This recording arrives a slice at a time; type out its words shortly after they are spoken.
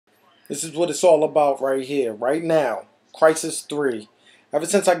This is what it's all about right here, right now. Crysis 3. Ever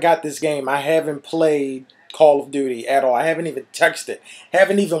since I got this game, I haven't played Call of Duty at all. I haven't even touched it.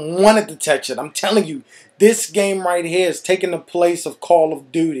 Haven't even wanted to touch it. I'm telling you, this game right here is taking the place of Call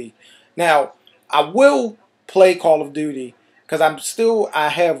of Duty. Now, I will play Call of Duty because I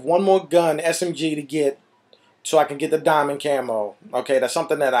have one more gun, SMG, to get so I can get the diamond camo. Okay, that's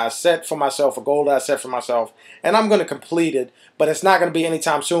something that I set for myself, a goal that I set for myself, and I'm going to complete it, but it's not going to be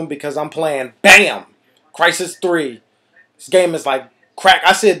anytime soon because I'm playing, BAM! Crysis 3. This game is like crack.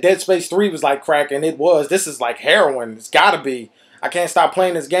 I said Dead Space 3 was like crack, and it was. This is like heroin. It's got to be. I can't stop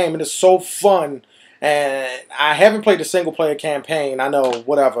playing this game. It is so fun, and I haven't played the single-player campaign. I know,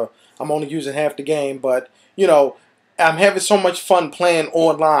 whatever. I'm only using half the game, but, you know, I'm having so much fun playing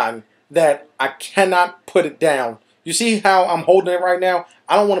online that I cannot put it down. You see how I'm holding it right now?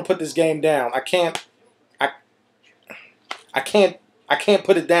 I don't want to put this game down. I can't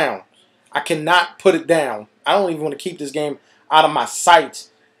put it down. I cannot put it down. I don't even want to keep this game out of my sight.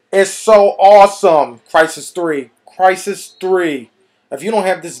 It's so awesome. Crysis 3. Crysis 3. If you don't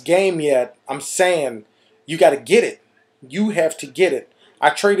have this game yet, I'm saying you got to get it. You have to get it.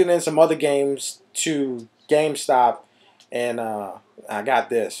 I traded in some other games to GameStop, and I got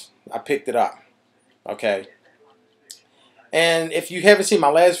this. I picked it up. Okay. And if you haven't seen my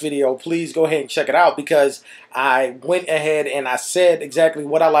last video, please go ahead and check it out because I went ahead and I said exactly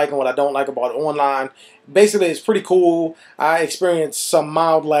what I like and what I don't like about online. Basically, it's pretty cool. I experienced some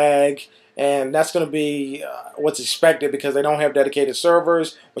mild lag, and that's going to be what's expected because they don't have dedicated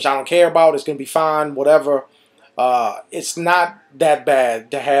servers, which I don't care about. It's going to be fine, whatever. It's not that bad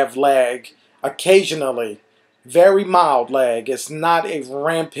to have lag occasionally. Very mild lag. It's not a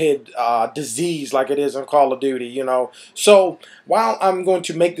rampant disease like it is in Call of Duty, you know. So, while I'm going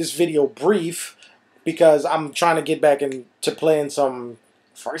to make this video brief, because I'm trying to get back into playing some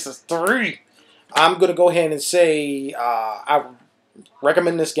Crysis 3, I'm going to go ahead and say I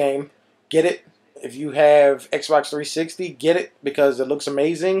recommend this game. Get it. If you have Xbox 360, get it because it looks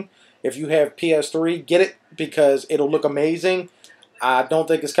amazing. If you have PS3, get it because it'll look amazing. I don't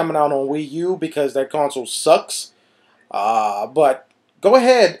think it's coming out on Wii U because that console sucks. But go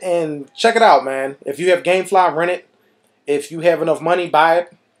ahead and check it out, man. If you have GameFly, rent it. If you have enough money, buy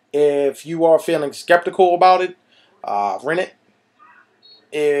it. If you are feeling skeptical about it, rent it.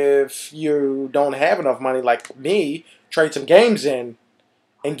 If you don't have enough money like me, trade some games in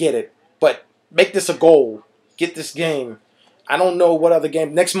and get it. But make this a goal. Get this game. I don't know what other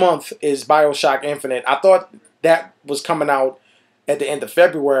game. Next month is BioShock Infinite. I thought that was coming out at the end of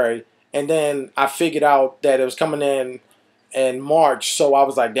February, and then I figured out that it was coming in March, so I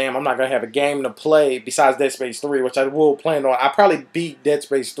was like, damn, I'm not going to have a game to play besides Dead Space 3, which I will plan on. I probably beat Dead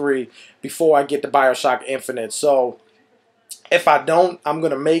Space 3 before I get to BioShock Infinite, so if I don't, I'm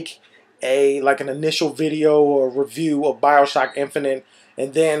going to make an initial video or review of BioShock Infinite,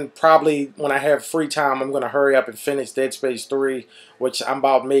 and then probably when I have free time, I'm going to hurry up and finish Dead Space 3, which I'm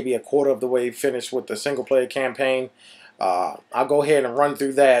about maybe a quarter of the way finished with the single-player campaign. I'll go ahead and run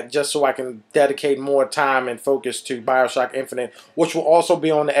through that just so I can dedicate more time and focus to BioShock Infinite, which will also be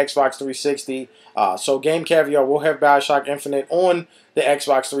on the Xbox 360. So Game Caviar will have BioShock Infinite on the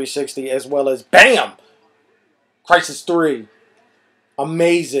Xbox 360 as well as, BAM! Crysis 3.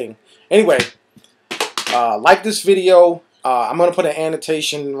 Amazing. Anyway, like this video. I'm going to put an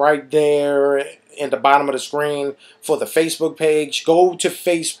annotation right there in the bottom of the screen for the Facebook page. Go to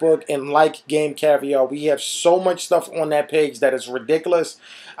Facebook and like Game Caviar. We have so much stuff on that page that is ridiculous.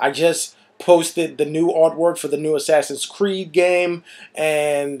 I just posted the new artwork for the new Assassin's Creed game,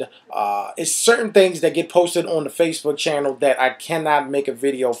 and it's certain things that get posted on the Facebook channel that I cannot make a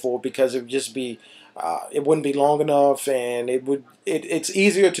video for because it would just be it wouldn't be long enough, and it's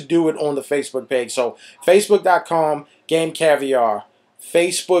easier to do it on the Facebook page. So facebook.com Game Caviar.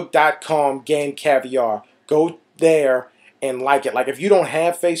 Facebook.com Game Caviar. Go there and like it. Like if you don't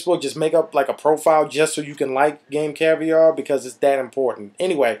have Facebook, just make up like a profile just so you can like Game Caviar because it's that important.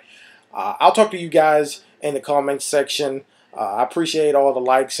 Anyway, I'll talk to you guys in the comments section. I appreciate all the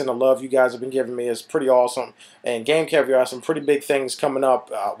likes and the love you guys have been giving me. It's pretty awesome. And Game Caviar has some pretty big things coming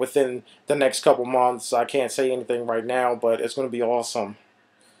up within the next couple months. I can't say anything right now, but it's going to be awesome.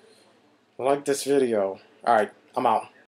 Like this video. All right, I'm out.